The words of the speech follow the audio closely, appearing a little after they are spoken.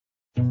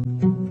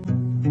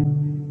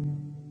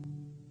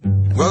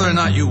or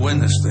not you win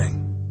this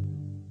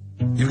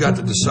thing, you've got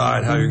to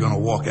decide how you're going to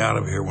walk out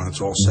of here when it's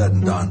all said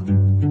and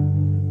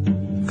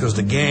done. Because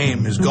the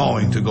game is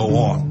going to go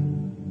on.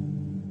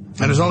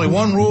 And there's only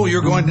one rule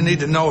you're going to need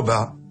to know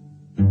about.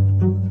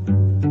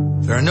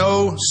 There are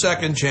no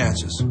second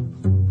chances.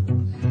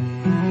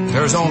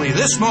 There's only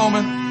this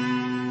moment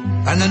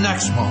and the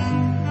next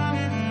moment.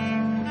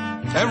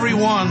 Every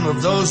one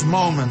of those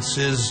moments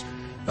is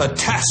a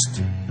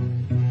test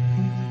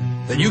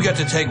that you get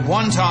to take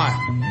one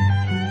time,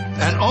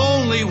 and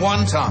only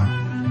one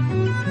time.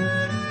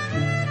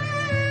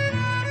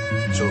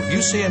 So if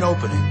you see an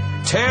opening,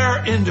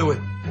 tear into it.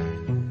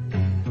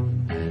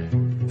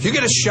 If you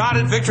get a shot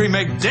at victory,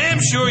 make damn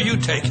sure you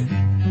take it.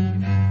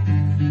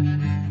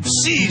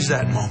 Seize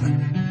that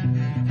moment.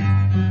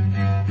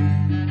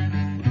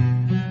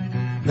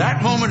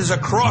 That moment is a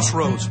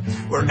crossroads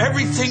where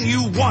everything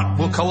you want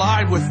will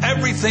collide with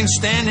everything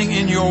standing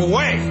in your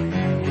way.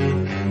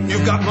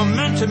 You've got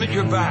momentum at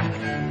your back.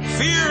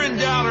 Fear and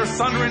doubt are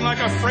thundering like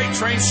a freight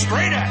train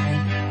straight at you.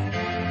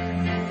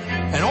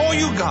 And all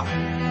you got,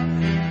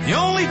 the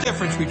only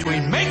difference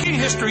between making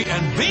history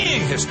and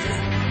being history,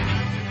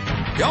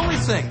 the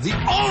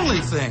only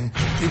thing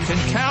you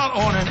can count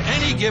on in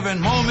any given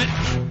moment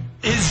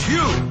is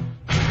you.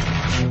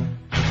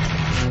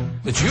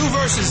 It's you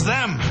versus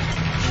them.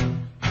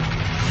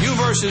 You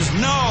versus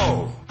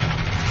no.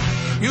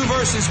 You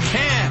versus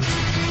can't.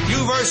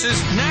 You versus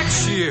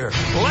next year,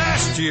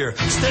 last year,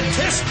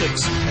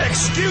 statistics,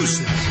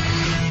 excuses.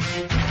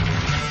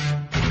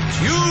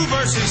 It's you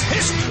versus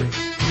history.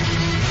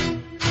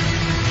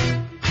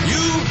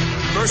 You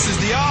versus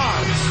the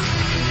odds.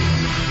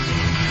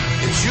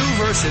 It's you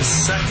versus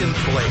second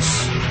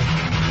place.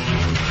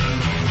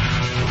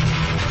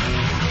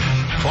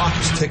 Clock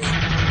is ticking.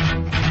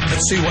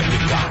 Let's see what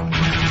you got.